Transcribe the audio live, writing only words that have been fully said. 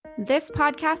This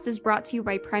podcast is brought to you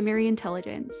by Primary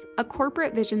Intelligence, a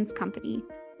corporate visions company.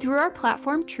 Through our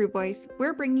platform, True Voice,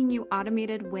 we're bringing you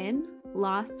automated win,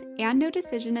 loss, and no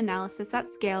decision analysis at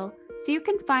scale so you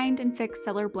can find and fix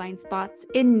seller blind spots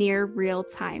in near real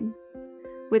time.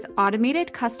 With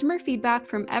automated customer feedback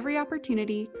from every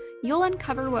opportunity, you'll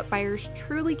uncover what buyers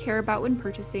truly care about when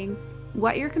purchasing,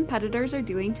 what your competitors are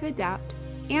doing to adapt,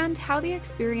 and how the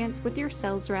experience with your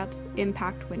sales reps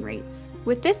impact win rates.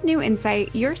 With this new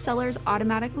insight, your sellers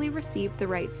automatically receive the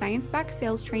right science-backed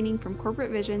sales training from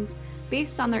Corporate Visions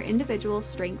based on their individual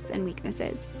strengths and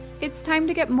weaknesses. It's time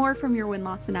to get more from your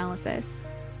win-loss analysis.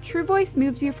 True Voice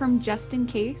moves you from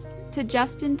just-in-case to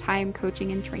just-in-time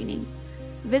coaching and training.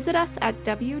 Visit us at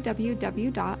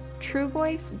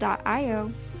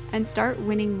www.truevoice.io and start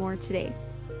winning more today.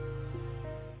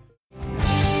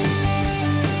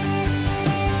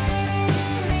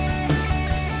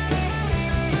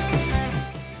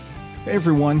 Hey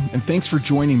everyone, and thanks for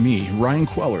joining me, Ryan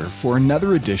Queller, for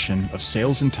another edition of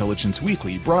Sales Intelligence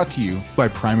Weekly, brought to you by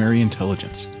Primary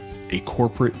Intelligence, a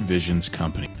corporate visions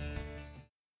company.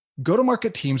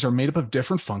 Go-to-market teams are made up of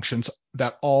different functions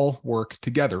that all work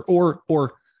together, or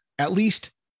at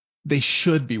least they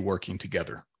should be working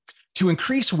together to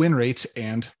increase win rates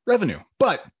and revenue.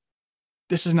 But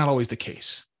this is not always the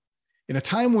case. In a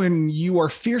time when you are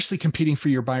fiercely competing for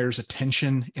your buyers'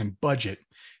 attention and budget,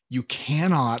 you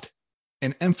cannot,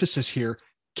 and emphasis here,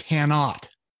 cannot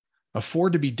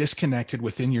afford to be disconnected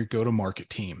within your go-to-market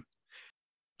team.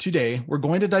 Today, we're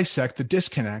going to dissect the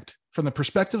disconnect from the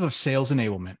perspective of sales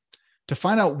enablement to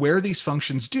find out where these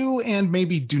functions do and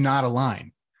maybe do not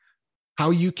align,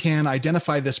 how you can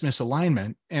identify this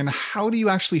misalignment, and how do you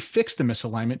actually fix the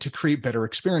misalignment to create better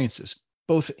experiences,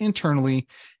 both internally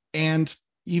and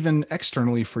even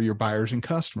externally for your buyers and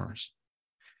customers.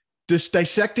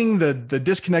 Dissecting the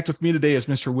disconnect with me today is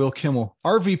Mr. Will Kimmel,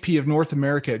 our VP of North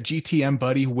America at GTM.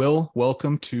 Buddy, Will,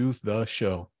 welcome to the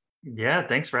show. Yeah,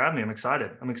 thanks for having me. I'm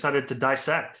excited. I'm excited to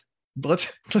dissect. Let's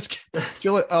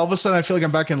feel it. All of a sudden, I feel like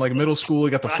I'm back in like middle school. We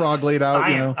got the frog laid out.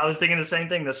 Science. You know? I was thinking the same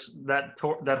thing.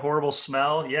 That horrible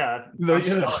smell. Yeah.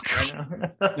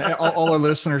 All our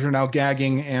listeners are now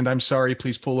gagging, and I'm sorry.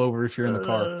 Please pull over if you're in the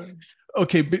car.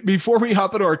 Okay, before we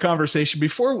hop into our conversation,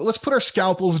 let's put our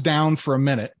scalpels down for a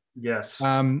minute. Yes.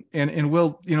 And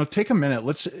Will, take a minute.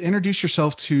 Let's introduce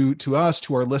yourself to us,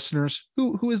 to our listeners.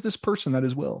 Who is this person that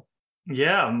is Will?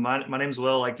 Yeah, my name's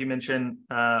Will. Like you mentioned,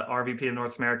 RVP of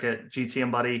North America at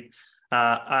GTM, buddy.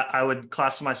 I would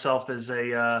class myself as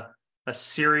a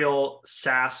serial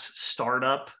SaaS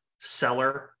startup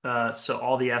seller. So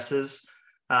all the S's.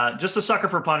 Just a sucker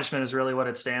for punishment is really what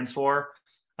it stands for.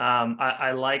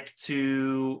 I like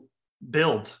to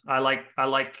build. I like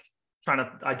trying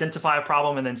to identify a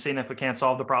problem and then seeing if we can't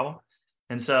solve the problem.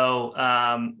 And so,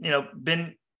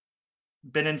 been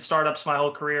in startups my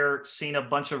whole career, seen a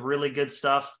bunch of really good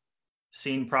stuff,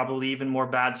 seen probably even more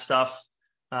bad stuff.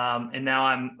 And now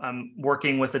I'm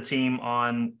working with a team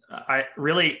on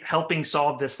really helping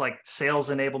solve this like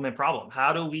sales enablement problem.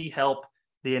 How do we help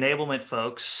the enablement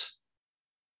folks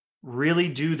really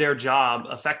do their job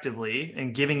effectively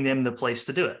and giving them the place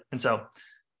to do it? And so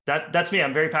that's me.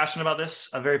 I'm very passionate about this.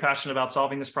 I'm very passionate about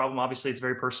solving this problem. Obviously, it's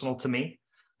very personal to me.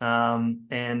 I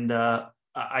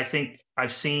think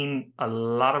I've seen a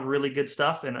lot of really good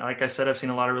stuff. And like I said, I've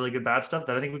seen a lot of really good bad stuff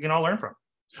that I think we can all learn from.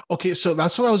 Okay. So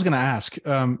that's what I was going to ask.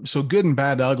 So good and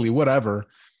bad, ugly, whatever.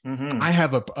 Mm-hmm. I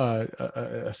have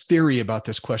a theory about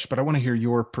this question, but I want to hear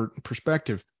your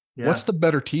perspective. Yeah. What's the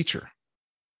better teacher?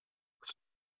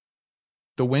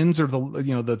 The wins or the I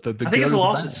think it's the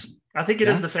losses. I think it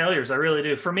is the failures. I really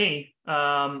do. For me,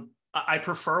 I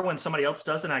prefer when somebody else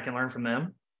does it and I can learn from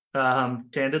them,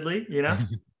 candidly,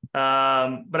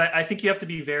 but I think you have to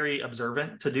be very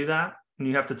observant to do that. And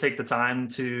you have to take the time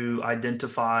to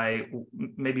identify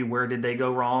maybe where did they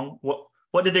go wrong?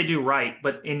 What did they do right?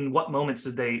 But in what moments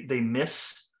did they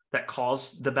miss that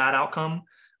caused the bad outcome?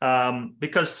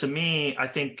 Because to me, I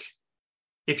think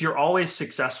if you're always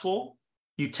successful,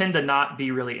 you tend to not be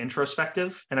really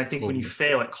introspective. And I think when you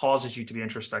fail, it causes you to be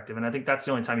introspective. And I think that's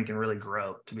the only time you can really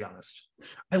grow, to be honest.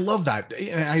 I love that.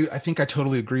 And I think I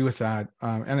totally agree with that.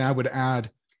 And I would add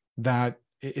that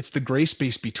it's the gray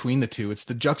space between the two. It's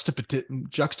the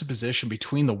juxtaposition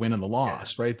between the win and the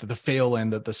loss, right? The fail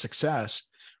and the success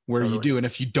where you do. And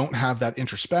if you don't have that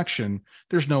introspection,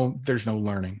 there's no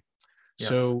learning. Yeah.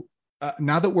 So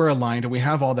now that we're aligned and we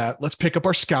have all that, let's pick up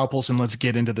our scalpels and let's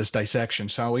get into this dissection,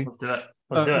 shall we? Let's do it.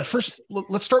 First,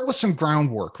 let's start with some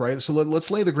groundwork, right? So let's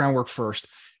lay the groundwork first.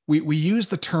 We use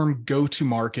the term go to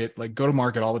market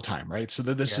all the time, right? So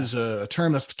that this is a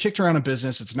term that's kicked around in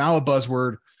business. It's now a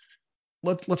buzzword.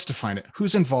 let's define it.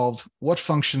 Who's involved? What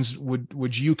functions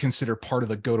would you consider part of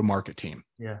the go-to-market team?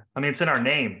 Yeah. I mean, it's in our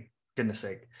name, goodness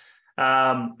sake.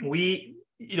 We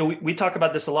talk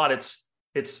about this a lot.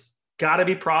 It's got to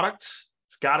be product,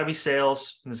 it's got to be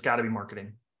sales, and it's got to be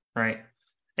marketing, right?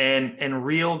 And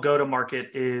real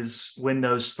go-to-market is when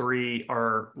those three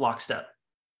are lockstep.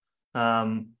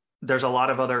 There's a lot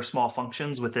of other small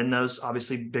functions within those,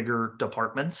 obviously bigger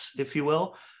departments, if you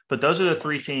will. But those are the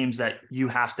three teams that you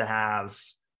have to have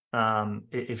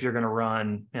if you're going to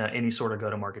run any sort of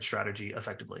go-to-market strategy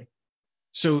effectively.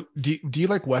 So do you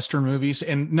like Western movies?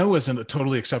 And no isn't a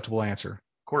totally acceptable answer.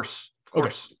 Of course.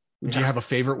 Okay. Do you have a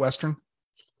favorite Western?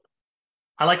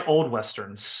 I like old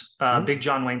Westerns. Big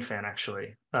John Wayne fan,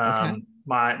 actually. Okay.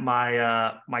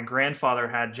 My grandfather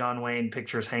had John Wayne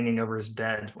pictures hanging over his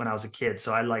bed when I was a kid.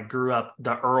 So I grew up,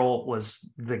 the Earl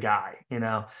was the guy,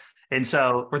 and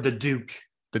so, or the Duke.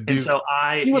 The Duke. And so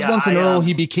he was once an Earl.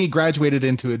 He graduated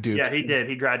into a Duke. Yeah, he did.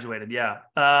 He graduated. Yeah.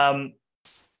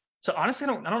 So honestly, I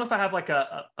don't know if I have like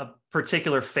a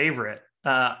particular favorite.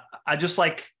 I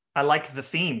like the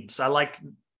themes. I like,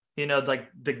 like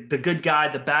the good guy,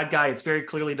 the bad guy. It's very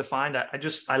clearly defined.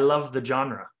 I love the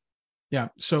genre. Yeah.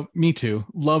 So me too.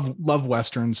 Love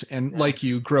Westerns. And like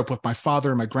you, grew up with my father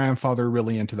and my grandfather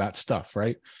really into that stuff.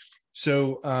 Right.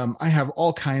 So I have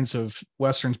all kinds of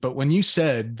Westerns, but when you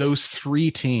said those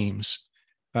three teams,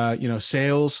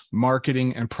 sales,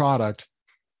 marketing, and product,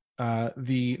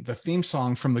 the theme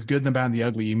song from The Good, and the Bad, and the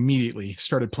Ugly immediately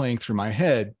started playing through my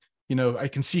head. I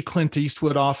can see Clint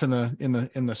Eastwood off in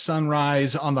the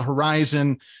sunrise on the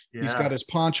horizon. Yeah. He's got his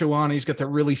poncho on. He's got that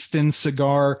really thin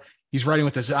cigar. He's riding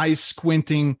with his eyes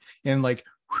squinting, and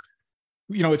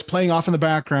it's playing off in the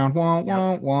background, wah,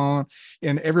 wah, wah.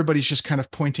 And everybody's just kind of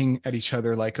pointing at each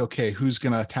other like, okay, who's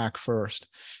going to attack first?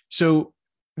 So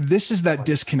this is that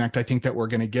disconnect, I think, that we're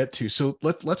going to get to. So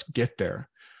let's get there.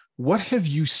 What have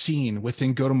you seen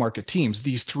within go-to-market teams,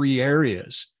 these three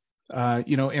areas,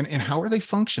 and how are they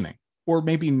functioning or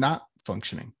maybe not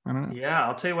functioning? I don't know. Yeah,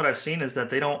 I'll tell you what I've seen is that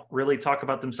they don't really talk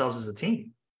about themselves as a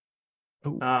team.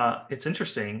 It's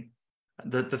interesting.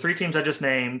 The three teams I just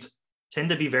named tend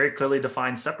to be very clearly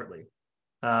defined separately.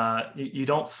 You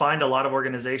don't find a lot of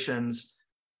organizations.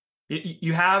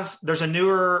 There's a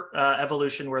newer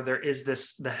evolution where there is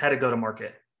the head of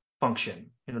go-to-market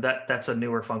function. That's a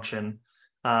newer function.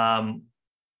 And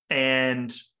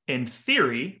in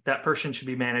theory, that person should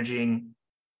be managing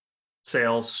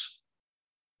sales,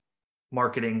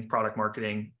 marketing, product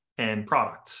marketing, and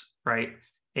product, right?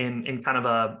 In kind of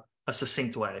a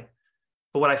succinct way.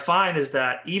 But what I find is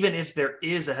that even if there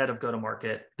is a head of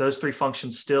go-to-market, those three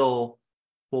functions still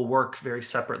will work very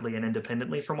separately and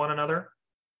independently from one another.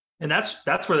 And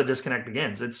that's where the disconnect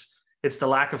begins. It's the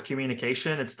lack of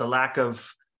communication. It's the lack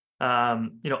of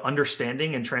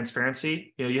understanding and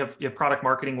transparency. You have product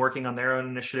marketing working on their own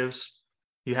initiatives.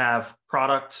 You have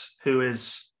product who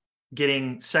is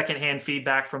getting secondhand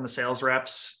feedback from the sales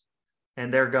reps,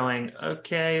 and they're going,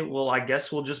 okay, well, I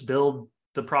guess we'll just build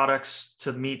the products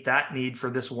to meet that need for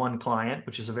this one client,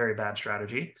 which is a very bad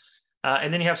strategy.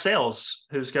 And then you have sales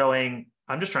who's going,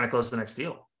 I'm just trying to close the next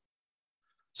deal.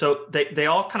 So they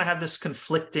all kind of have this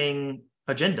conflicting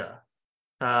agenda.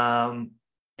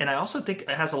 And I also think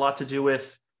it has a lot to do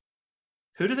with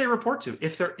who do they report to?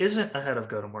 If there isn't a head of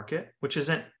go-to-market, which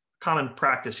isn't common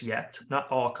practice yet,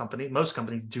 not all companies, most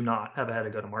companies do not have a head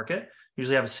of go-to-market.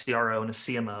 Usually have a CRO and a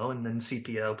CMO and then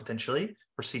CPO potentially,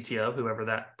 or CTO, whoever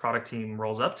that product team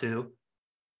rolls up to.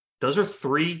 Those are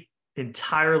three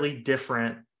entirely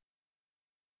different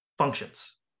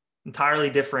functions, entirely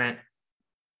different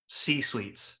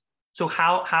C-suites. So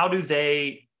how do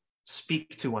they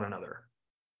speak to one another?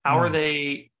 How are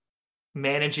they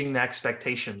managing the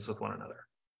expectations with one another,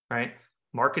 right?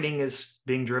 Marketing is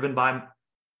being driven by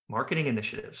marketing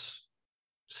initiatives.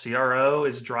 CRO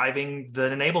is driving the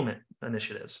enablement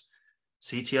initiatives.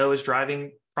 CTO is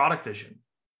driving product vision.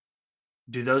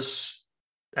 Do those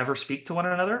ever speak to one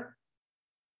another?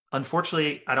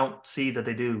 Unfortunately, I don't see that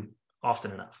they do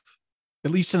often enough.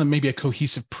 At least in maybe a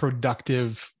cohesive,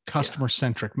 productive,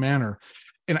 customer-centric manner.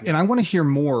 And I want to hear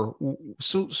more.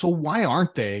 So why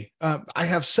aren't they? I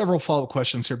have several follow-up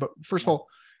questions here, but first of all,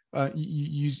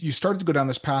 you started to go down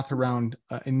this path around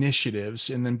initiatives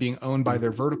and then being owned by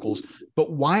their verticals,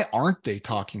 but why aren't they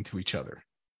talking to each other?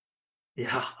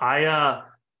 Yeah, I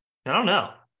don't know.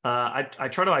 I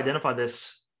try to identify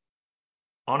this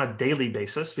on a daily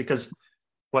basis because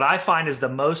what I find is the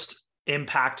most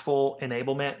impactful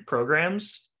enablement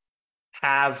programs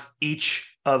have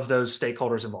each of those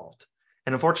stakeholders involved.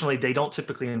 And unfortunately, they don't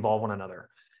typically involve one another.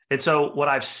 And so what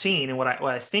I've seen and what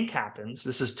I think happens,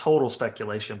 this is total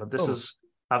speculation, but this is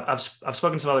I've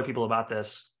spoken to some other people about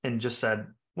this and just said,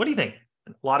 what do you think?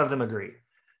 A lot of them agree.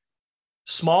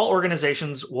 Small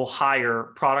organizations will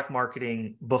hire product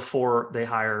marketing before they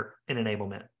hire an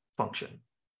enablement function.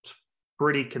 It's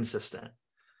pretty consistent.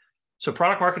 So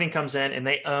product marketing comes in and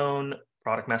they own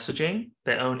product messaging.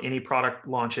 They own any product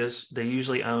launches. They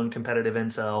usually own competitive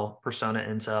intel, persona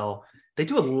intel. They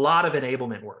do a lot of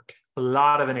enablement work,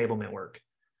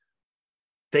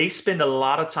 They spend a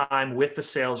lot of time with the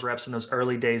sales reps in those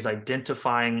early days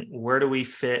identifying where do we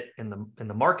fit in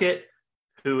the market,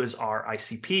 who is our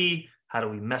ICP, how do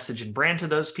we message and brand to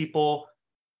those people.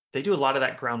 They do a lot of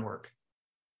that groundwork.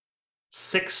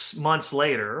 6 months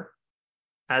later,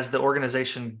 as the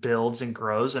organization builds and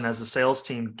grows and as the sales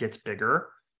team gets bigger,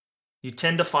 you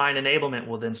tend to find enablement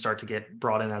will then start to get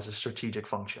brought in as a strategic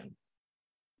function.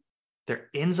 There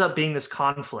ends up being this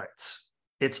conflict.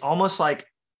 It's almost like,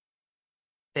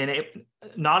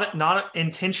 not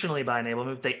intentionally by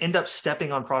enablement, they end up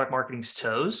stepping on product marketing's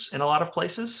toes in a lot of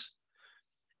places.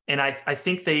 And I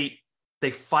think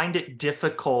they find it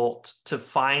difficult to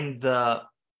find the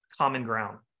common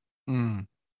ground.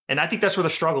 And I think that's where the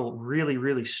struggle really,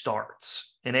 really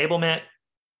starts. Enablement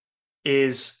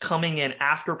is coming in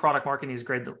after product marketing has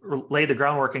laid the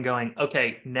groundwork and going,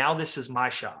 okay, now this is my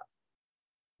shot.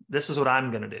 This is what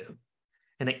I'm going to do.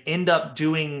 And they end up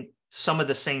doing some of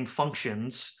the same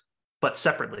functions, but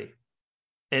separately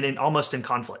and almost in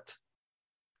conflict.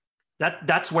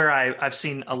 That's where I've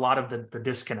seen a lot of the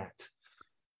disconnect.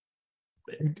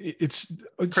 It's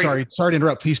Crazy. sorry to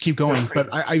interrupt. Please keep going. But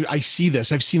I see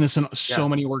this. I've seen this in so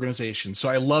many organizations. So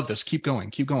I love this. Keep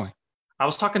going. I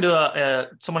was talking to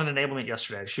someone in enablement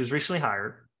yesterday. She was recently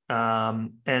hired.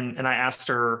 And I asked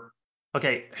her,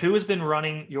 okay, who has been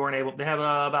running your enablement? They have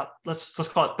about, let's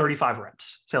call it 35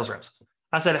 reps, sales reps.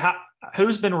 I said,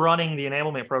 who's been running the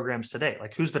enablement programs today?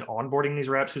 Like, who's been onboarding these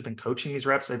reps? Who's been coaching these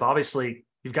reps?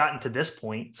 You've gotten to this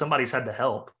point. Somebody's had to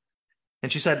help.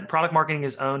 And she said, product marketing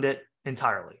has owned it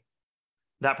entirely.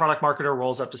 That product marketer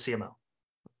rolls up to CMO.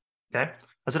 Okay.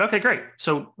 I said, okay, great.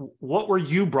 So what were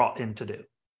you brought in to do?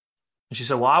 And she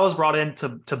said, well, I was brought in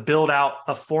to build out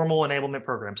a formal enablement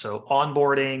program. So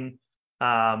onboarding,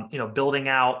 building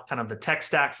out kind of the tech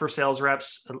stack for sales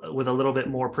reps with a little bit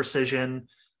more precision,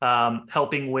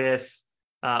 helping with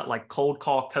like cold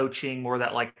call coaching, more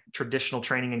that like traditional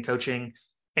training and coaching,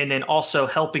 and then also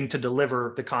helping to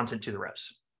deliver the content to the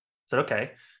reps. I said,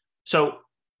 okay, so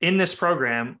in this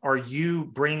program, are you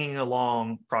bringing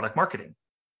along product marketing?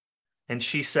 And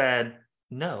she said,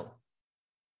 no.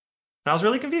 And I was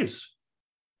really confused.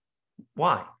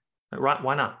 Why?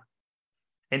 Why not?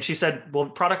 And she said, well,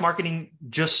 product marketing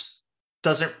just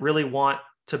doesn't really want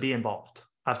to be involved.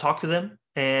 I've talked to them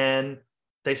and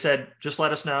they said, just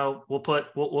let us know.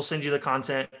 We'll send you the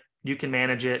content. You can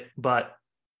manage it, but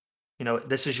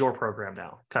this is your program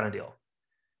now, kind of deal.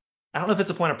 I don't know if it's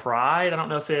a point of pride. I don't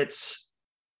know if it's,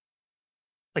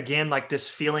 again, like this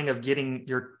feeling of getting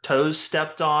your toes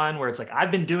stepped on, where it's like,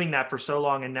 I've been doing that for so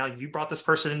long, and now you brought this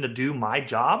person in to do my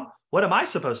job. What am I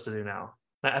supposed to do now?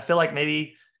 I feel like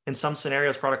maybe in some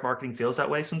scenarios, product marketing feels that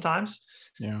way sometimes.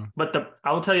 Yeah. But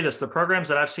I will tell you this, the programs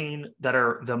that I've seen that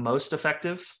are the most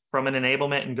effective from an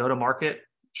enablement and go-to-market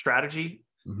strategy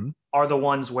are the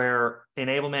ones where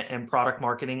enablement and product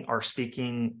marketing are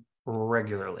speaking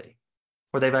regularly,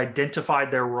 where they've identified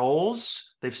their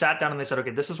roles. They've sat down and they said, okay,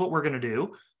 this is what we're going to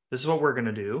do. This is what we're going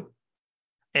to do.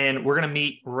 And we're going to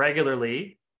meet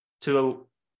regularly to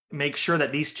make sure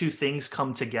that these two things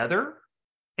come together.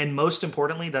 And most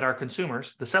importantly, that our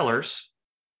consumers, the sellers,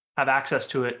 have access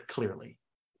to it clearly.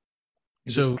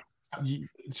 So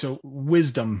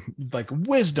wisdom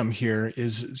here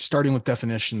is starting with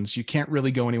definitions. You can't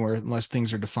really go anywhere unless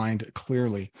things are defined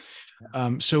clearly.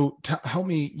 So help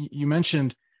me, you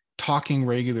mentioned talking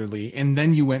regularly, and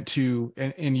then you went to,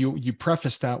 and you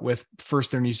prefaced that with first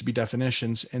there needs to be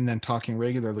definitions and then talking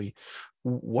regularly.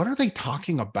 What are they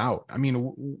talking about? I mean,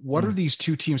 what are these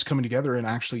two teams coming together and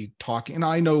actually talking? And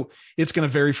I know it's going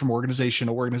to vary from organization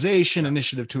to organization,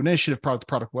 initiative to initiative, product to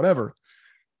product, whatever.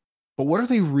 But what are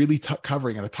they really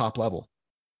covering at a top level?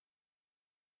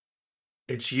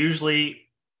 It's usually,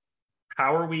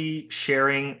 how are we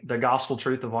sharing the gospel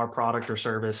truth of our product or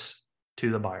service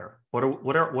to the buyer? What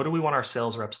do we want our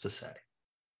sales reps to say?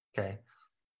 Okay.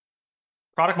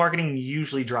 Product marketing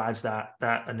usually drives that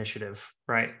initiative,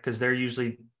 right? Because they're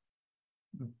usually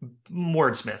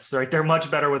wordsmiths, right? They're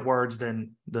much better with words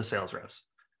than the sales reps.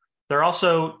 They're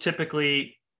also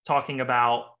typically talking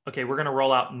about, okay, we're going to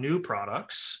roll out new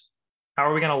products. How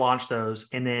are we going to launch those?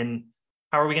 And then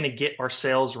how are we going to get our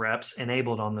sales reps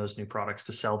enabled on those new products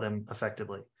to sell them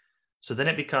effectively? So then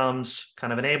it becomes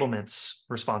kind of enablement's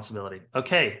responsibility.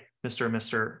 Okay, Mr.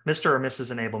 or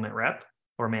Mrs. Enablement rep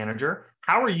or manager,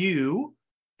 how are you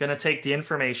going to take the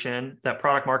information that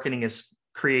product marketing is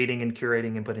creating and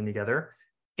curating and putting together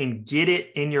and get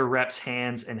it in your reps'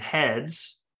 hands and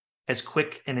heads as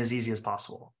quick and as easy as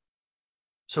possible?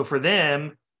 So for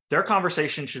them, their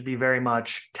conversation should be very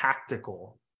much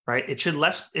tactical, right? It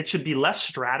should be less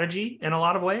strategy in a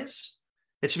lot of ways.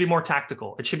 It should be more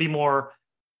tactical. It should be more,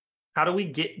 how do we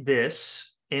get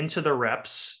this into the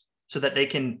reps so that they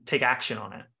can take action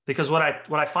on it? Because what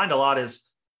I find a lot is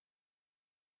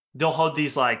they'll hold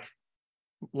these like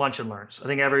lunch and learns. I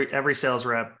think every sales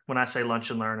rep, when I say lunch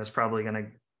and learn, is probably going to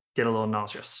get a little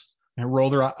nauseous. And roll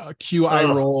their cue eye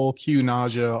roll, cue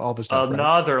nausea, all this stuff.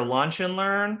 Another right? Lunch and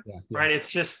learn, yeah. Right?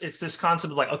 It's this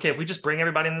concept of like, okay, if we just bring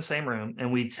everybody in the same room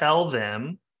and we tell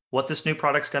them what this new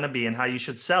product's going to be and how you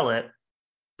should sell it,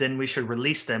 then we should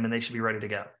release them and they should be ready to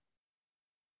go.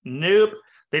 Nope.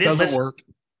 They didn't Doesn't work.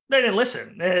 They didn't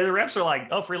listen. The reps are like,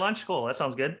 oh, free lunch? Cool. That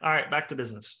sounds good. All right, back to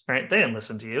business. Right? They didn't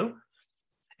listen to you.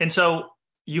 And so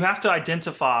you have to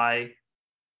identify,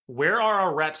 where are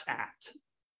our reps at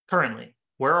currently?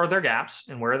 Where are their gaps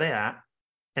and where are they at?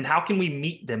 And how can we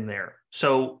meet them there?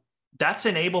 So that's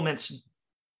enablement's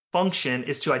function,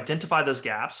 is to identify those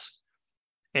gaps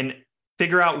and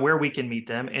figure out where we can meet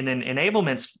them. And then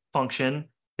enablement's function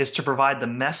is to provide the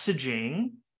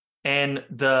messaging and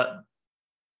the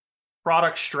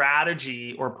product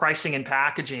strategy or pricing and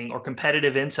packaging or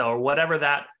competitive intel or whatever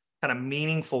that kind of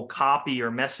meaningful copy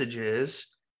or message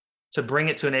is, to bring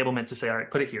it to enablement to say, all right,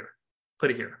 put it here,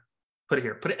 put it here, put it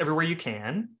here, put it everywhere you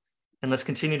can. And let's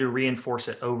continue to reinforce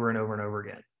it over and over and over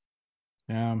again.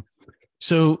 Yeah.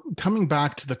 So coming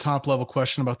back to the top level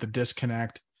question about the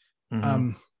disconnect,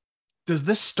 does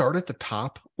this start at the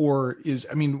top, or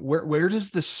where does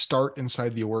this start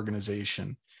inside the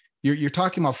organization? You're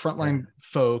talking about frontline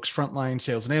folks, frontline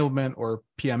sales enablement, or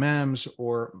PMMs,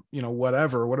 or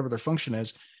whatever their function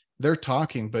is. They're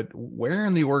talking, but where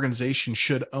in the organization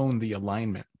should own the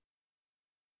alignment?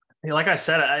 Like I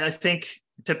said, I think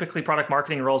typically product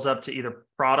marketing rolls up to either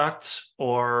product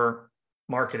or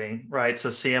marketing, right? So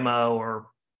CMO or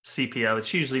CPO.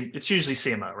 It's usually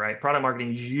CMO, right? Product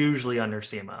marketing is usually under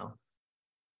CMO.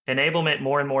 Enablement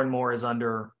more and more is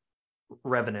under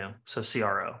revenue, so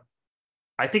CRO.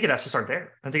 I think it has to start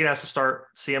there. I think it has to start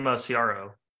CMO,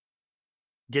 CRO,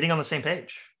 getting on the same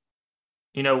page.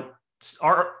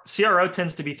 Our CRO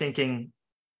tends to be thinking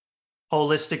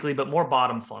holistically, but more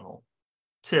bottom funnel,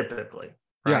 typically,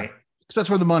 right? Yeah, because that's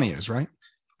where the money is, right?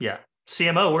 Yeah.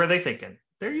 CMO, where are they thinking?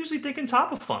 They're usually thinking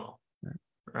top of funnel,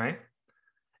 right?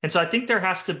 And so I think there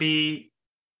has to be,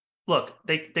 look,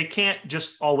 they can't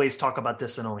just always talk about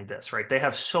this and only this, right? They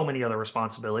have so many other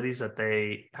responsibilities that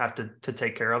they have to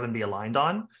take care of and be aligned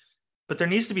on. But there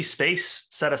needs to be space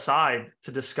set aside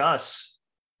to discuss,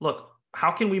 look,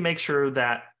 how can we make sure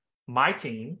that my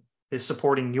team is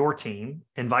supporting your team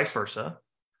and vice versa?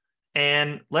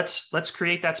 And let's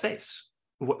create that space,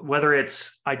 whether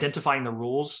it's identifying the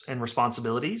rules and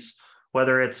responsibilities,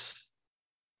 whether it's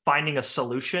finding a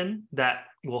solution that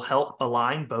will help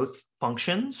align both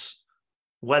functions,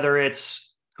 whether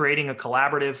it's creating a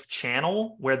collaborative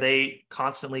channel where they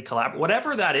constantly collaborate,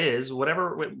 whatever that is,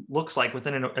 whatever it looks like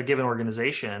within a given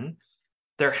organization,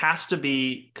 there has to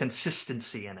be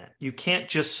consistency in it. You can't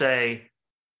just say,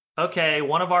 okay,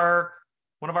 one of our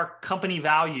company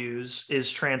values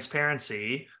is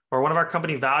transparency, or one of our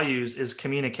company values is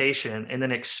communication, and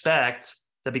then expect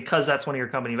that because that's one of your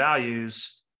company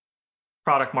values,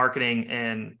 product marketing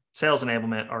and sales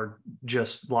enablement are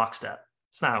just lockstep.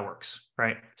 It's not how it works,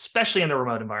 right? Especially in the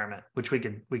remote environment, which we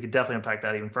could definitely unpack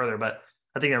that even further. But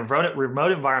I think a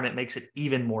remote environment makes it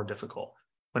even more difficult.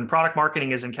 When product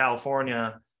marketing is in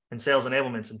California and sales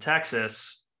enablement's in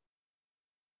Texas,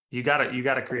 you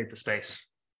gotta create the space.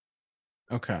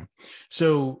 Okay.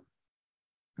 So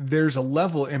there's a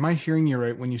level, am I hearing you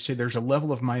right when you say there's a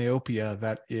level of myopia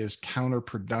that is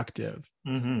counterproductive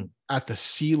at the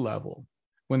C level,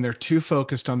 when they're too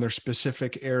focused on their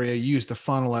specific area? Use the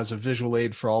funnel as a visual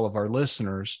aid for all of our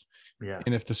listeners. Yeah.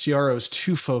 And if the CRO is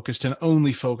too focused and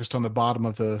only focused on the bottom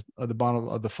of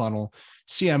the funnel,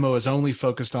 CMO is only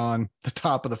focused on the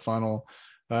top of the funnel.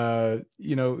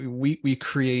 We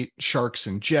create sharks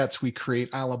and jets. We create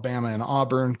Alabama and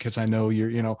Auburn, because I know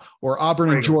or Auburn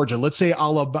and Georgia. Let's say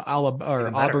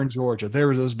Auburn, Georgia.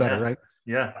 There it is better, right?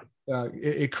 Yeah.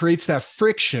 It creates that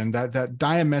friction, that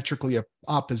diametrically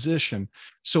opposition.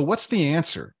 So what's the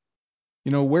answer?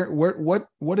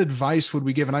 What advice would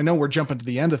we give? And I know we're jumping to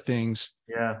the end of things.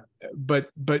 Yeah. But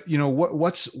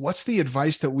what's the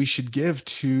advice that we should give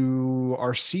to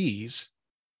our C's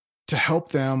to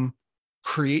help them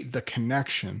create the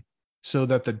connection so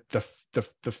that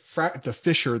the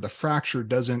fissure, the fracture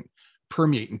doesn't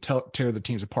permeate and tear the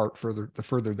teams apart the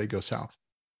further they go south?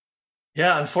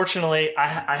 Yeah, unfortunately,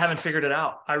 I haven't figured it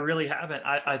out. I really haven't.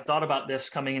 I thought about this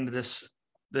coming into this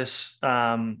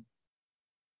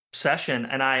session,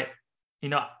 and I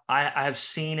have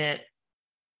seen it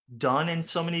done in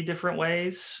so many different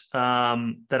ways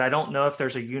that I don't know if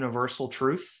there's a universal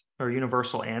truth or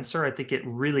universal answer. I think it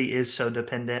really is so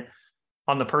dependent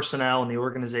on the personnel and the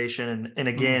organization. And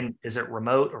again, is it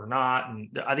remote or not?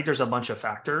 And I think there's a bunch of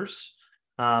factors.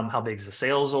 How big is the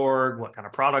sales org? What kind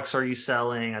of products are you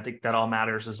selling? I think that all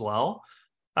matters as well.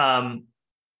 I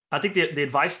think the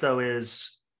advice though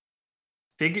is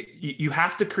you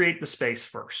have to create the space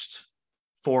first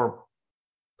for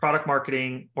product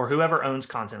marketing or whoever owns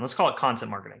content. Let's call it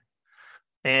content marketing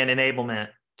and enablement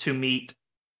to meet.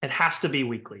 It has to be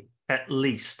weekly, at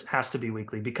least has to be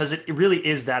weekly, because it really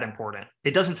is that important.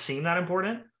 It doesn't seem that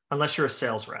important unless you're a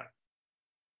sales rep,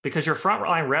 because your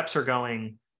frontline reps are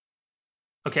going,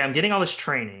 okay, I'm getting all this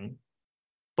training,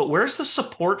 but where's the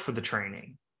support for the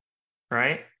training,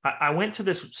 right? I went to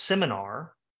this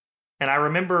seminar and I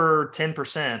remember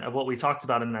 10% of what we talked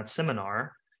about in that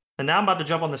seminar. And now I'm about to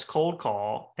jump on this cold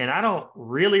call and I don't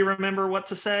really remember what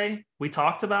to say. We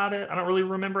talked about it. I don't really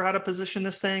remember how to position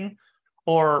this thing,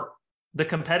 or the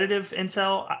competitive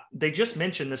intel. They just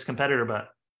mentioned this competitor, but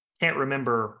can't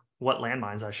remember what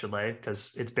landmines I should lay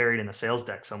because it's buried in a sales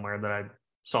deck somewhere that I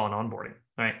saw in onboarding.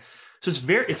 Right. So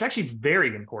it's actually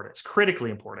very important. It's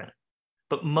critically important,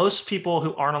 but most people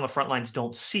who aren't on the front lines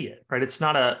don't see it. Right. It's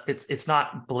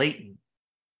not blatant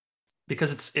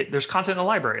because there's content in the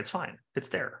library. It's fine. It's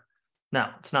there. No,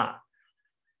 it's not.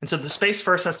 And so the space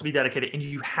first has to be dedicated, and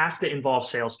you have to involve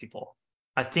salespeople.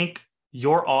 I think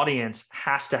your audience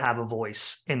has to have a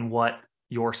voice in what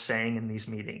you're saying in these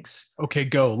meetings. Okay,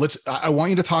 go. I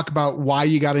want you to talk about why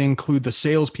you got to include the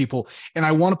salespeople. And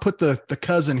I want to put the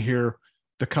cousin here,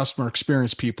 the customer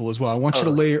experience people as well. I want you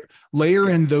to layer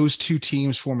in those two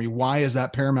teams for me. Why is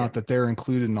that paramount that they're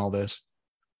included in all this?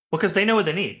 Well, because they know what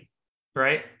they need,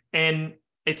 right? And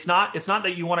it's not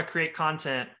that you want to create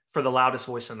content for the loudest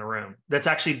voice in the room. That's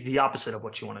actually the opposite of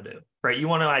what you want to do, right? You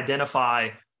want to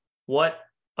identify what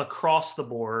across the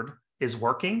board is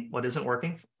working, what isn't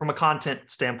working from a content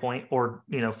standpoint, or,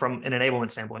 from an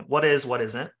enablement standpoint, what is, what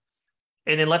isn't.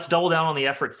 And then let's double down on the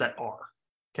efforts that are,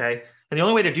 okay? And the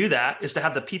only way to do that is to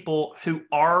have the people who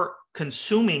are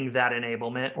consuming that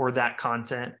enablement or that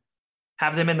content,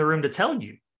 have them in the room to tell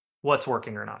you what's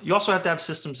working or not. You also have to have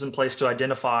systems in place to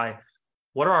identify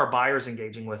what are our buyers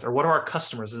engaging with, or what are our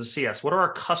customers as a CS? What are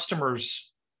our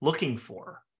customers looking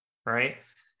for, right?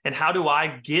 And how do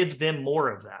I give them more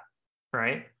of that,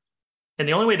 right? And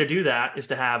the only way to do that is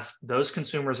to have those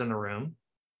consumers in the room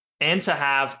and to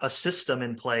have a system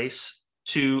in place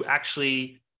to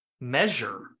actually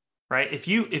measure, right? If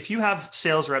you have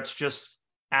sales reps just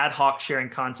ad hoc sharing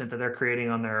content that they're creating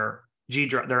on their G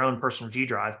drive, their own personal G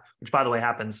drive, which by the way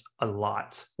happens a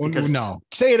lot. Because, no,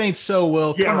 say it ain't so,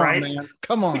 Will. Yeah, come right? on, man.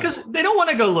 Come on. Because they don't want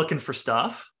to go looking for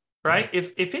stuff, right?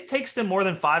 If it takes them more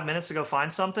than 5 minutes to go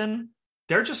find something,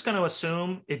 they're just going to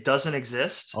assume it doesn't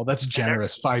exist. Oh, that's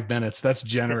generous. 5 minutes. That's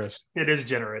generous. It is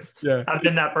generous. Yeah. I've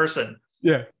been that person.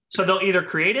 Yeah. So they'll either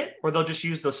create it or they'll just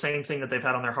use the same thing that they've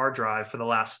had on their hard drive for the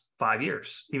last 5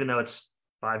 years, even though it's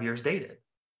 5 years dated.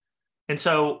 And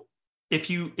so if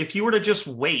you were to just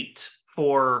wait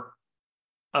for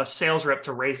a sales rep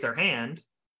to raise their hand,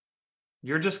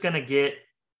 you're just going to get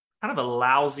kind of a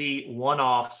lousy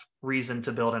one-off reason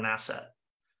to build an asset.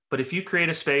 But if you create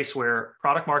a space where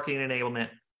product marketing and enablement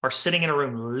are sitting in a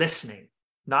room listening,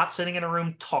 not sitting in a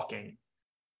room talking,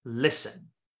 listen.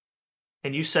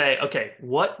 And you say, okay,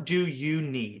 what do you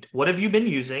need? What have you been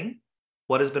using?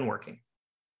 What has been working?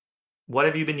 What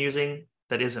have you been using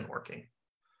that isn't working?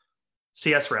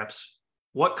 CS reps,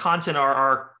 what content are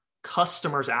our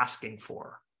customers asking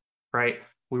for, right?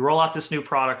 We roll out this new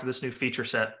product, this new feature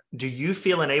set. Do you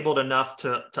feel enabled enough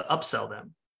to upsell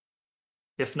them?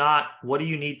 If not, what do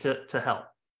you need to help?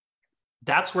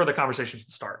 That's where the conversation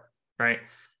should start, right?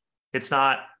 It's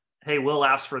not, hey, we'll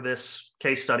ask for this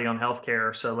case study on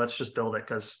healthcare, so let's just build it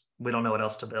because we don't know what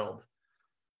else to build.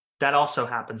 That also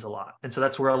happens a lot. And so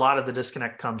that's where a lot of the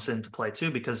disconnect comes into play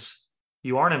too, because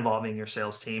you aren't involving your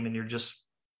sales team and you're just,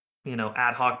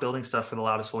 ad hoc building stuff for the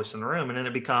loudest voice in the room. And then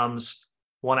it becomes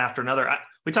one after another.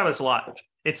 We talk about this a lot.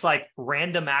 It's like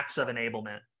random acts of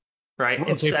enablement, right?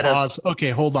 Okay, pause.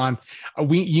 Okay, hold on.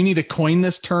 You need to coin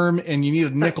this term, and you need a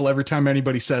nickel every time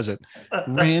anybody says it.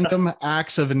 Random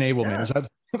acts of enablement. Yeah.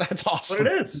 That's awesome.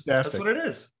 That's what it is. Fantastic. That's what it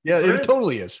is. Yeah, it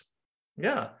totally is.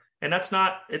 Yeah. And it's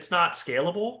not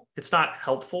scalable. It's not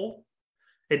helpful.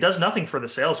 It does nothing for the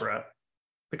sales rep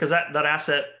because that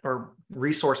asset or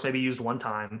resource may be used one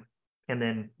time and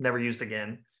then never used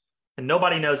again. And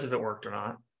nobody knows if it worked or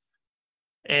not.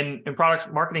 And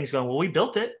product marketing is going, well, we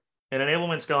built it. And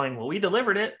enablement's going, well, we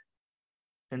delivered it.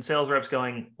 And sales reps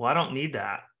going, well, I don't need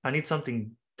that. I need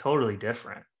something totally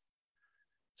different.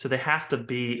 So they have to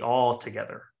be all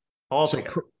together. All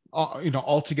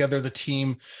together, the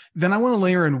team. Then I want to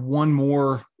layer in one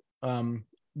more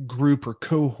group or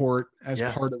cohort as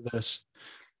part of this.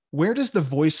 Where does the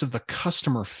voice of the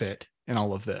customer fit in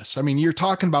all of this? I mean, you're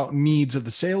talking about needs of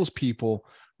the salespeople.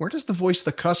 Where does the voice of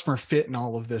the customer fit in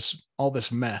all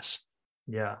this mess?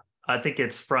 Yeah, I think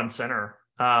it's front and center.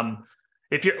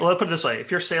 Let's put it this way: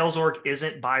 if your sales org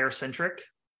isn't buyer centric,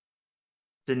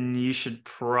 then you should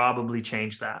probably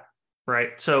change that,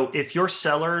 right? So if your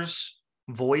seller's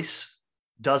voice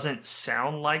doesn't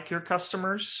sound like your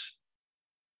customers,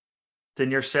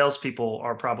 then your salespeople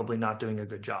are probably not doing a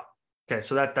good job. Okay,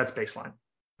 so that's baseline,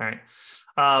 right?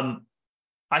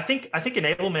 I think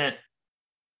enablement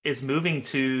is moving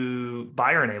to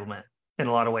buyer enablement in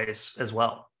a lot of ways as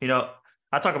well.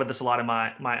 I talk about this a lot in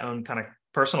my own kind of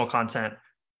personal content.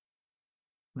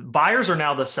 Buyers are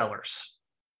now the sellers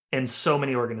in so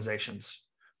many organizations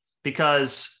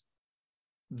because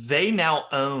they now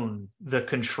own the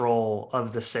control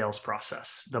of the sales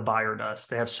process. The buyer does.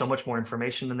 They have so much more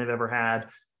information than they've ever had.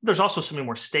 There's also so many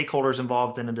more stakeholders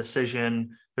involved in a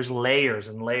decision. There's layers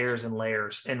and layers and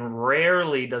layers. And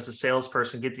rarely does a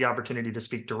salesperson get the opportunity to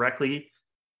speak directly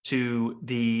to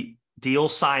the deal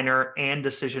signer and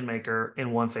decision maker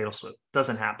in one fatal swoop.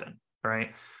 Doesn't happen,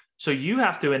 right? So you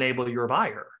have to enable your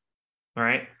buyer,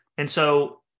 right? And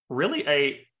so really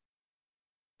a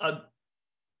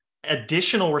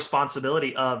additional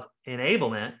responsibility of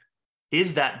enablement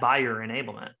is that buyer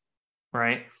enablement,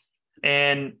 right?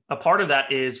 And a part of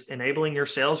that is enabling your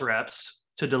sales reps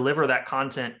to deliver that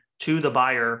content to the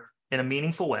buyer in a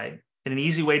meaningful way, in an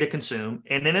easy way to consume,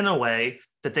 and then in a way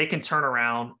that they can turn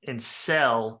around and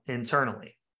sell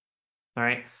internally. All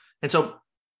right. And so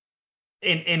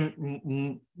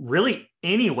in really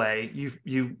any way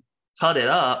you cut it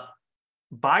up,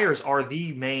 buyers are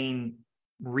the main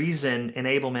reason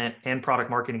enablement and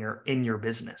product marketing are in your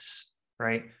business,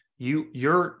 right?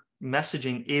 Your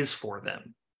messaging is for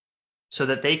them so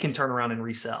that they can turn around and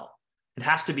resell. It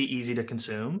has to be easy to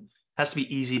consume, it has to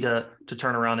be easy to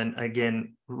turn around and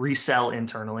again, resell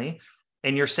internally.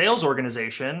 And your sales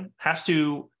organization has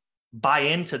to buy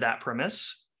into that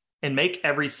premise and make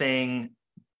everything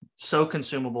so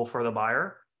consumable for the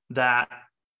buyer that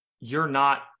you're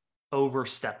not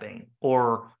overstepping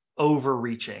or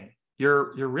overreaching.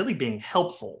 You're really being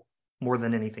helpful more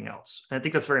than anything else. And I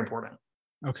think that's very important.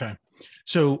 Okay.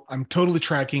 So I'm totally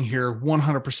tracking here,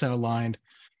 100% aligned.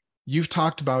 You've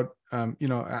talked about,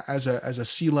 as a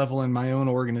C-level in my own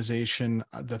organization,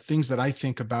 the things that I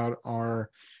think about are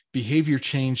behavior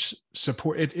change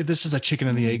support. This is a chicken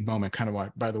and the egg moment, kind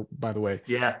of, by the way.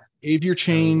 Yeah. Behavior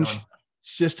change,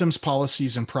 systems,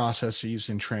 policies, and processes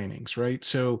and trainings, right?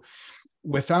 So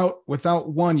without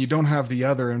one, you don't have the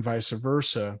other, and vice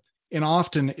versa. And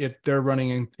often they're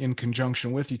running in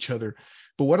conjunction with each other.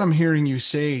 But what I'm hearing you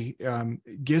say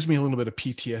gives me a little bit of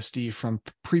PTSD from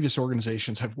previous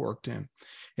organizations I've worked in.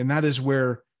 And that is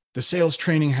where the sales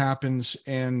training happens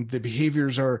and the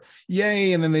behaviors are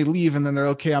yay, and then they leave, and then they're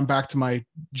okay, I'm back to my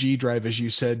G drive, as you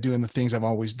said, doing the things I've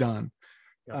always done.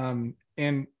 Yep.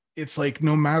 And it's like,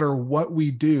 no matter what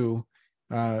we do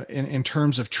in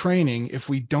terms of training, if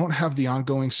we don't have the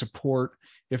ongoing support,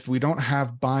 if we don't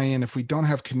have buy-in, if we don't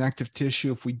have connective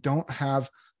tissue, if we don't have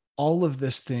all of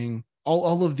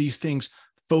these things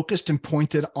focused and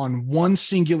pointed on one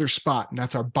singular spot, and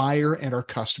that's our buyer and our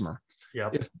customer.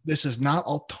 Yep. If this is not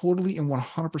all totally and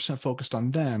 100% focused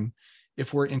on them,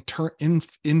 if we're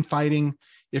infighting,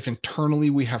 if internally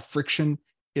we have friction,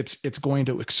 it's going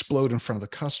to explode in front of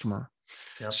the customer.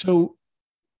 Yep. So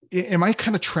am I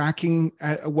kind of tracking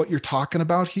what you're talking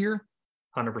about here?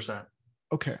 100%.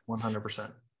 Okay.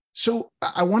 100%. So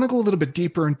I want to go a little bit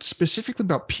deeper and specifically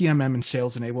about PMM and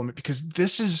sales enablement, because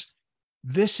this is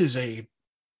the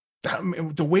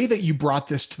way that you brought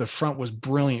this to the front was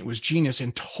brilliant, was genius,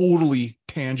 and totally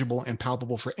tangible and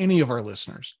palpable for any of our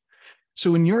listeners.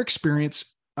 So in your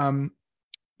experience,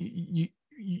 you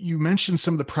mentioned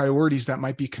some of the priorities that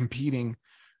might be competing.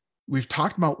 We've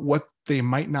talked about what they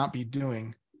might not be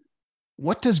doing.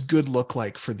 What does good look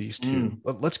like for these two?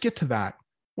 Let's get to that.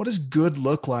 What does good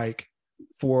look like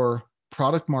for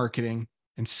product marketing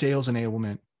and sales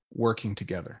enablement working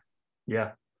together?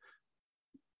 Yeah.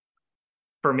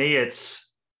 For me, it's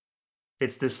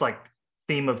this like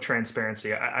theme of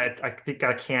transparency. I think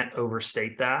I can't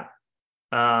overstate that.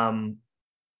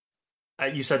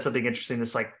 You said something interesting,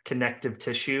 this like connective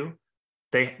tissue.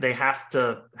 They have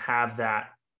to have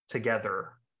that together.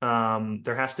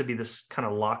 There has to be this kind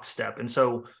of lockstep. And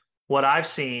so what I've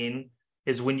seen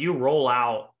is when you roll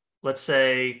out, let's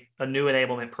say, a new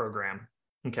enablement program.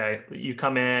 Okay, you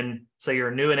come in, say you're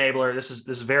a new enabler. This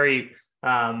is very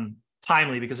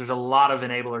timely because there's a lot of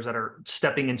enablers that are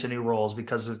stepping into new roles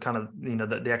because of kind of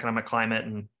the economic climate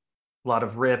and a lot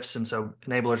of rifts, and so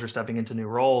enablers are stepping into new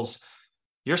roles.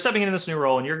 You're stepping into this new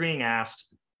role and you're being asked,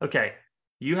 okay,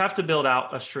 you have to build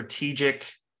out a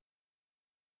strategic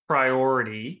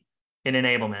priority in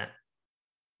enablement.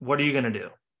 What are you going to do?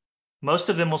 Most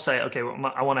of them will say, okay,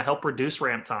 well, I want to help reduce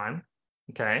ramp time.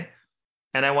 Okay.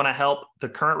 And I want to help the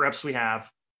current reps we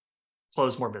have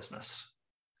close more business.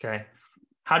 Okay.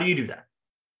 How do you do that?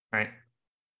 Right?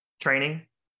 Training,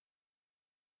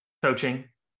 coaching,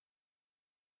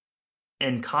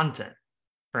 and content.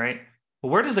 Right?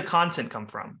 Well, where does the content come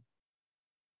from?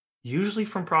 Usually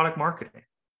from product marketing.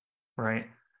 Right?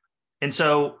 And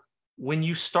so when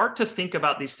you start to think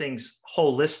about these things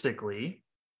holistically,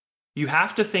 you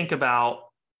have to think about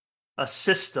a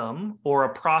system or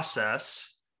a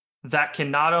process that can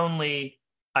not only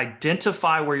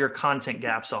identify where your content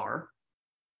gaps are,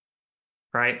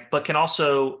 right, but can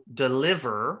also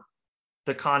deliver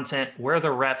the content where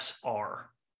the reps are.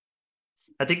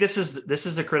 I think this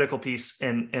is a critical piece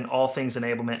in all things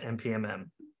enablement and PMM.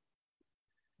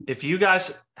 If you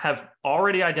guys have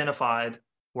already identified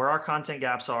where our content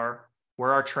gaps are,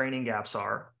 where our training gaps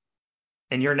are,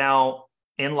 and you're now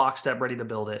in lockstep ready to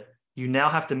build it, you now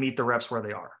have to meet the reps where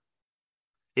they are.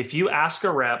 If you ask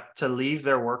a rep to leave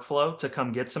their workflow to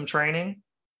come get some training,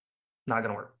 not going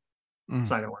to work. It's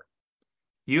not going to work.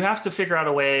 You have to figure out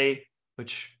a way,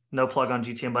 which no plug on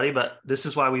GTM Buddy, but this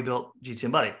is why we built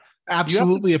GTM Buddy.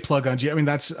 Absolutely a plug on G.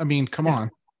 Come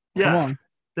on. Yeah. Come on.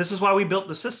 This is why we built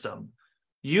the system.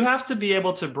 You have to be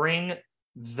able to bring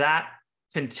that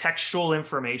contextual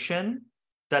information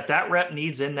that rep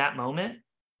needs in that moment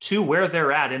to where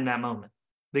they're at in that moment.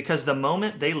 Because the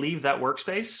moment they leave that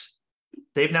workspace,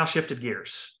 they've now shifted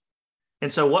gears.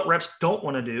 And so what reps don't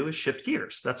want to do is shift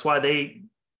gears. That's why they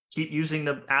keep using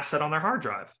the asset on their hard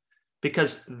drive,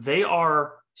 because they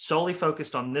are solely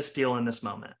focused on this deal in this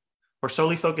moment, or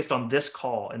solely focused on this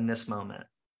call in this moment.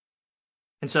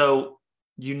 And so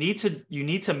you need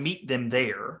to meet them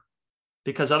there,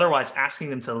 because otherwise asking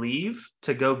them to leave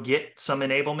to go get some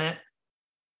enablement,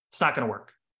 it's not going to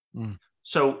work.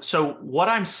 So what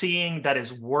I'm seeing that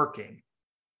is working,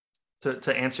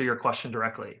 to answer your question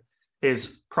directly,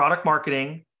 is product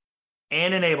marketing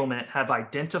and enablement have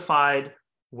identified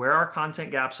where our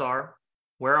content gaps are,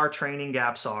 where our training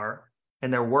gaps are,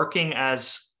 and they're working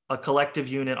as a collective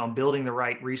unit on building the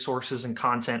right resources and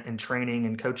content and training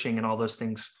and coaching and all those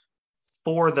things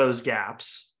for those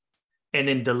gaps, and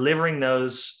then delivering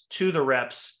those to the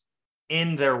reps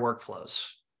in their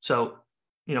workflows. So,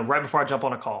 right before I jump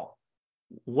on a call,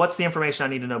 what's the information I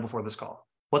need to know before this call?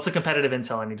 What's the competitive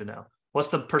intel I need to know? What's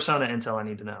the persona intel I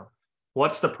need to know?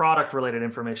 What's the product related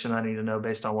information I need to know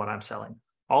based on what I'm selling?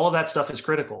 All of that stuff is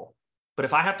critical. But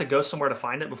if I have to go somewhere to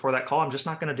find it before that call, I'm just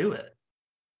not going to do it.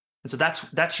 And so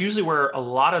that's usually where a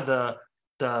lot of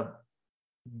the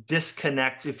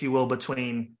disconnect, if you will,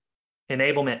 between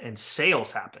enablement and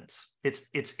sales happens.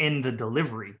 It's in the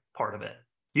delivery part of it.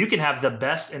 You can have the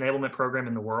best enablement program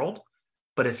in the world,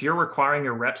 but if you're requiring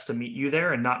your reps to meet you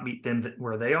there and not meet them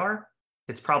where they are,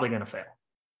 it's probably going to fail.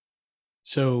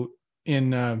 So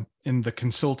in the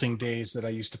consulting days that I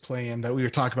used to play in, that we were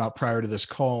talking about prior to this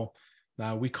call,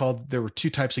 there were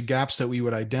two types of gaps that we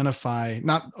would identify,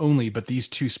 not only, but these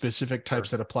two specific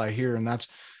types that apply here. And that's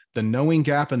the knowing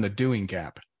gap and the doing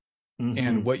gap.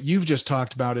 And what you've just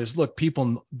talked about is, look,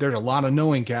 there's a lot of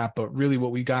knowing gap, but really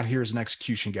what we got here is an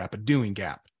execution gap, a doing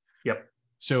gap. Yep.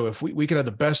 So if we could have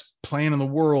the best plan in the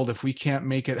world, if we can't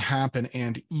make it happen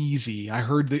and easy, I've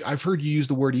heard you use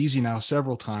the word easy now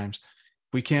several times.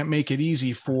 We can't make it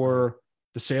easy for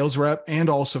the sales rep and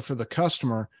also for the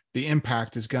customer, the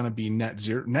impact is going to be net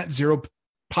zero,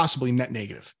 possibly net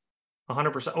negative.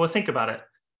 100%. Well, think about it.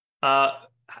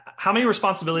 How many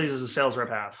responsibilities does a sales rep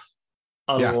have?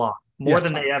 A lot. More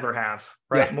than they ever have,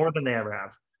 right? Yeah. More than they ever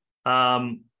have.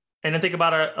 And then think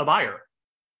about a buyer.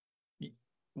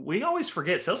 We always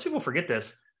forget, salespeople forget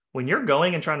this. When you're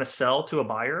going and trying to sell to a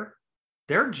buyer,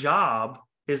 their job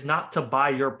is not to buy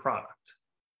your product.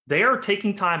 They are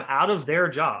taking time out of their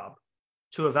job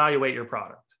to evaluate your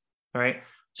product, all right?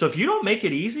 So if you don't make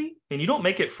it easy and you don't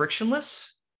make it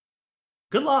frictionless,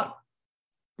 good luck,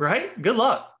 right? Good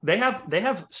luck. They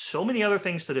have so many other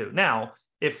things to do. Now,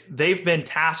 if they've been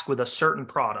tasked with a certain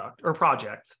product or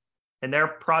project, and their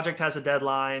project has a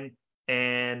deadline,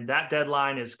 and that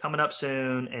deadline is coming up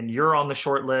soon, and you're on the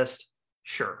short list,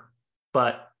 sure.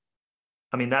 But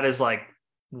I mean, that is like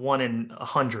 1 in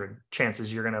 100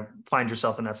 chances you're going to find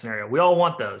yourself in that scenario. We all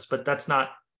want those, but that's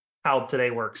not how today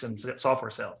works in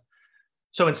software sales.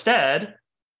 So instead,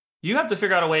 you have to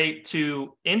figure out a way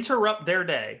to interrupt their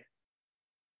day,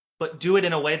 but do it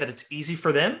in a way that it's easy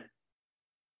for them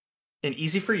and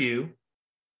easy for you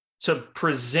to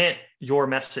present your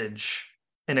message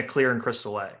in a clear and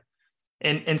crystal way.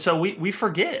 And so we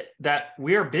forget that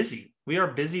we are busy. We are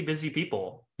busy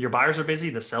people. Your buyers are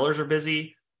busy. The sellers are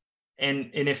busy.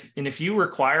 And if you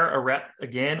require a rep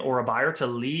again or a buyer to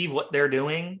leave what they're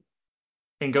doing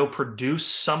and go produce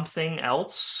something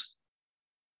else,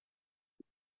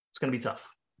 it's going to be tough.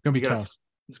 It's going to be tough.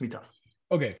 It's going to be tough.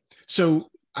 Okay. So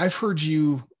I've heard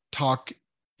you talk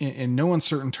in no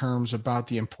uncertain terms about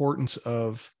the importance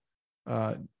of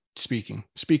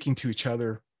speaking to each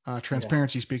other,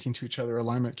 transparency, speaking to each other,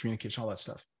 alignment, communication, all that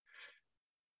stuff.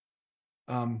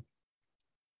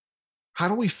 How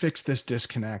do we fix this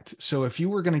disconnect? So if you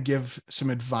were going to give some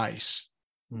advice,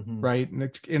 right?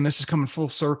 And this is coming full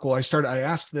circle. I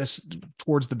asked this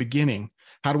towards the beginning.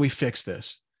 How do we fix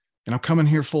this? And I'm coming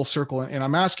here full circle, and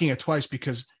I'm asking it twice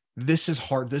because this is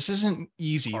hard. This isn't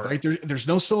easy, right? There's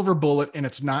no silver bullet, and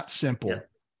it's not simple,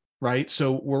 right?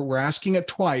 So we're asking it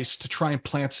twice to try and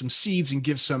plant some seeds and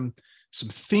give some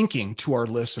thinking to our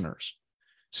listeners.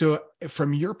 So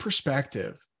from your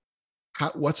perspective,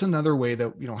 what's another way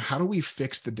that, how do we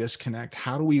fix the disconnect?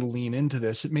 How do we lean into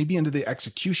this? It may be into the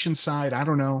execution side. I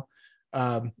don't know.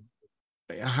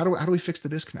 How do we fix the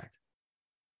disconnect?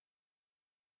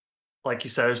 Like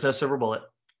you said, there's no silver bullet,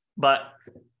 but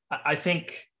I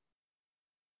think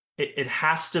it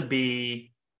has to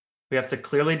be, we have to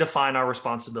clearly define our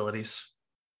responsibilities.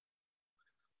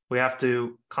 We have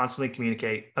to constantly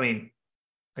communicate. I mean,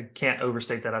 I can't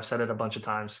overstate that. I've said it a bunch of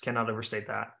times, cannot overstate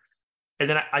that. And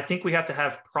then I think we have to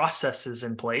have processes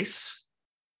in place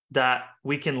that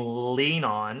we can lean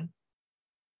on,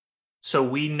 so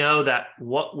we know that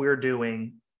what we're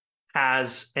doing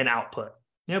has an output.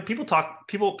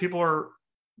 People are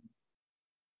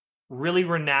really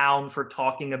renowned for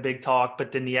talking a big talk,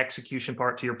 but then the execution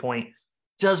part, to your point,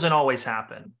 doesn't always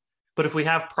happen. But if we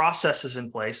have processes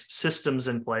in place, systems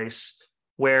in place,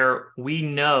 where we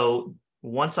know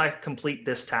once I complete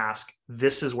this task,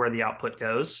 this is where the output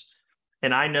goes.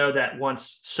 And I know that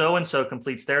once so-and-so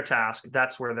completes their task,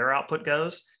 that's where their output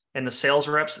goes. And the sales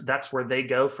reps, that's where they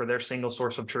go for their single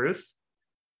source of truth.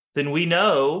 Then we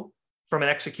know from an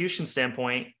execution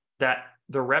standpoint that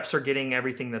the reps are getting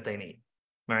everything that they need,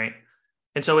 right?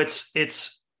 And so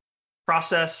it's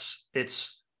process,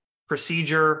 it's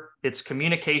procedure, it's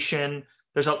communication.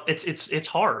 It's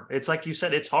hard. It's like you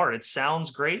said, it's hard. It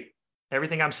sounds great.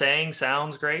 Everything I'm saying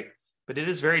sounds great, but it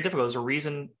is very difficult. There's a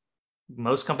reason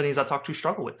most companies I talk to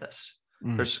struggle with this.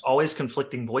 There's always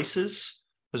conflicting voices.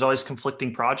 There's always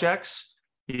conflicting projects.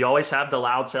 You always have the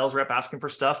loud sales rep asking for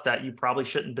stuff that you probably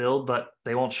shouldn't build, but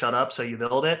they won't shut up, so you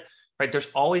build it, right? There's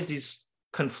always these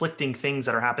conflicting things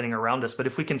that are happening around us. But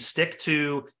if we can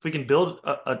build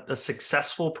a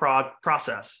successful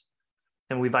process,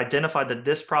 and we've identified that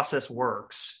this process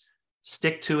works,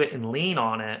 stick to it and lean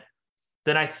on it,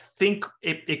 then I think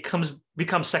it becomes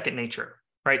second nature,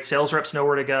 right? Sales reps know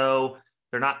where to go.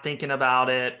 They're not thinking about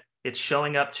it. It's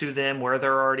showing up to them where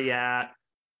they're already at.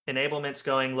 Enablement's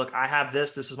going, look, I have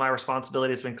this. This is my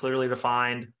responsibility. It's been clearly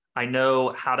defined. I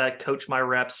know how to coach my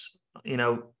reps, we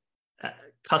talk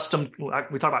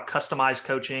about customized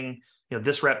coaching.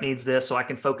 This rep needs this, so I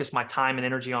can focus my time and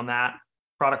energy on that.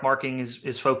 Product marketing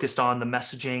is focused on the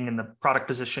messaging and the product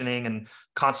positioning and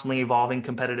constantly evolving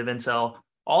competitive intel.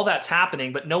 All that's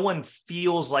happening, but no one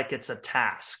feels like it's a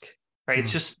task, right?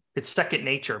 It's second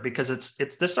nature because this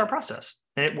is our process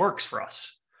and it works for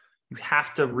us. You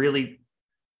have to really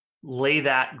lay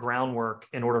that groundwork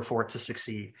in order for it to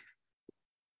succeed.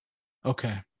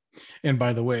 Okay. And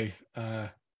by the way,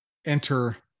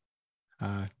 enter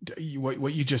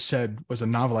what you just said was a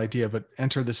novel idea, but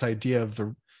enter this idea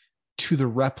of to the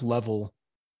rep level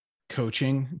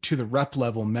coaching, to the rep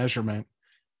level measurement.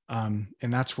 And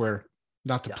that's where,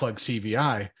 not to plug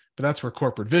CVI, but that's where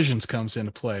corporate visions comes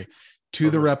into play. To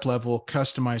the rep level,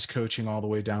 customized coaching all the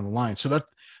way down the line. So that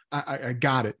I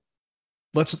got it.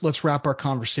 Let's wrap our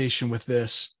conversation with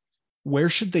this. Where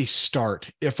should they start?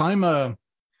 If I'm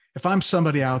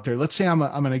somebody out there, let's say I'm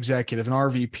an executive, an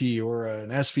RVP or an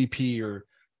SVP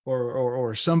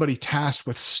or somebody tasked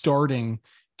with starting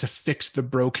to fix the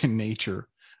broken nature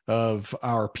of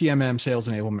our PMM sales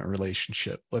enablement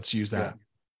relationship. Let's use that.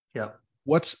 Yeah.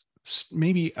 What's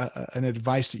maybe an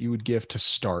advice that you would give to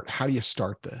start? How do you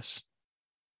start this?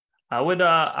 I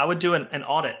would do an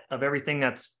audit of everything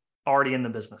that's already in the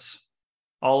business,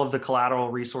 all of the collateral,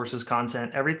 resources,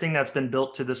 content, everything that's been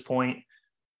built to this point.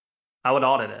 I would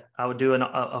audit it. I would do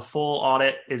a full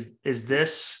audit. Is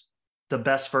this the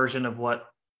best version of what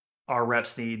our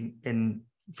reps need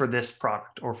for this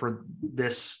product, or for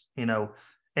this,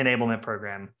 enablement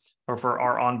program, or for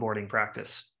our onboarding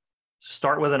practice?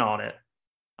 Start with an audit.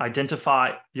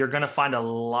 Identify, you're going to find a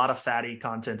lot of fatty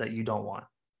content that you don't want,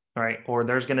 right? Or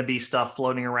there's going to be stuff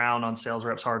floating around on sales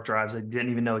reps' hard drives that didn't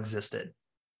even know existed.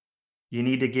 You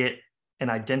need to get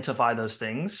and identify those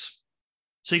things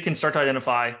so you can start to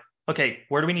identify, okay,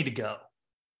 where do we need to go,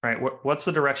 right? What's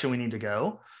the direction we need to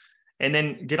go? And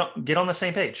then get on the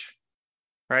same page,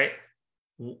 right?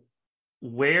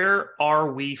 Where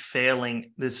are we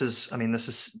failing? This is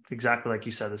exactly like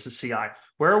you said, this is CI.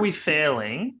 Where are we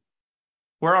failing?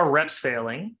 Where are reps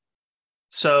failing?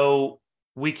 So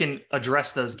we can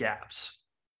address those gaps.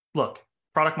 Look,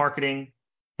 product marketing,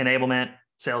 enablement,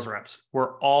 sales reps,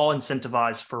 we're all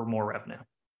incentivized for more revenue,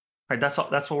 right? That's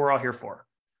what we're all here for.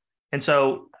 And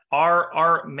so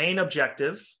our main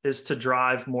objective is to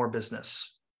drive more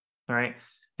business, right?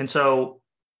 And so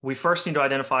we first need to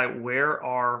identify, where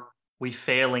are we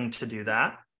failing to do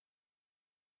that?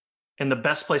 And the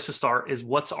best place to start is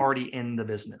what's already in the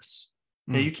business.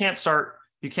 Now, you can't start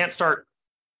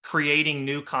creating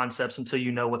new concepts until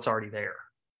you know what's already there.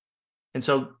 And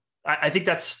so I think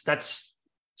that's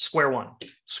square one.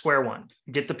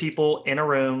 Get the people in a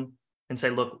room and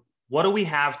say, look, what do we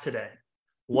have today?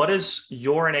 What does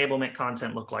your enablement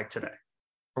content look like today?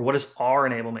 Or what does our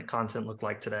enablement content look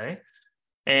like today?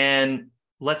 And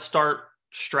let's start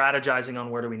strategizing on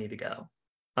where do we need to go.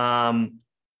 And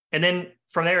then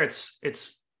from there, it's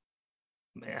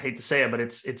I hate to say it, but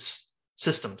it's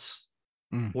systems.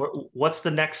 What's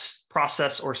the next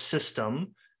process or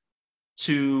system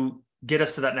to get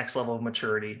us to that next level of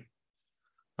maturity?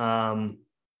 And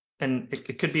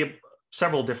it could be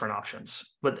several different options,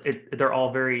 but they're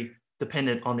all very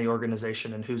dependent on the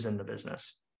organization and who's in the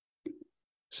business.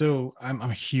 So I'm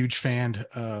a huge fan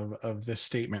of this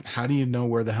statement. How do you know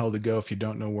where the hell to go if you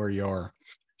don't know where you are?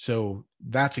 So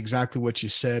that's exactly what you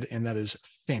said. And that is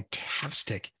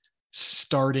fantastic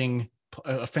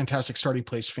a fantastic starting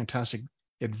place, fantastic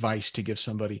advice to give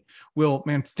somebody. Will,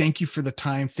 man, thank you for the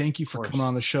time. Thank you for coming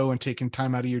on the show and taking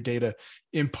time out of your day to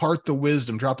impart the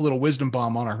wisdom, drop a little wisdom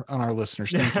bomb on our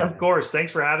listeners. Thank you. Of course.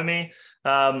 Thanks for having me.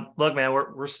 Look, man,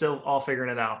 we're still all figuring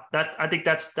it out. I think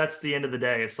that's the end of the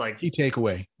day. It's like key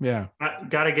takeaway. Yeah.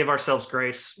 Got to give ourselves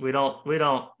grace. We don't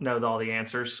know all the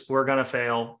answers. We're going to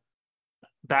fail.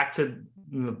 Back to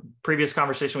the previous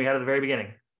conversation we had at the very beginning.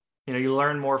 You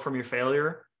learn more from your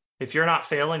failure. If you're not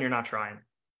failing, you're not trying.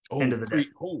 End of the day.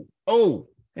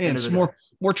 And some more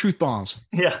truth bombs.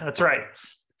 Yeah, that's right.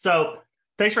 So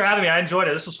thanks for having me. I enjoyed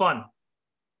it. This was fun.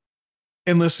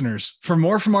 And listeners, for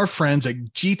more from our friends at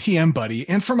GTM Buddy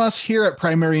and from us here at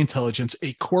Primary Intelligence,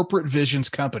 a corporate visions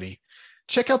company,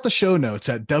 check out the show notes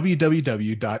at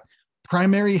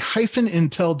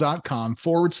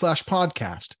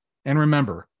www.primary-intel.com/podcast. And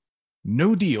remember,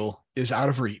 no deal is out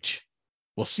of reach.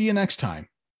 We'll see you next time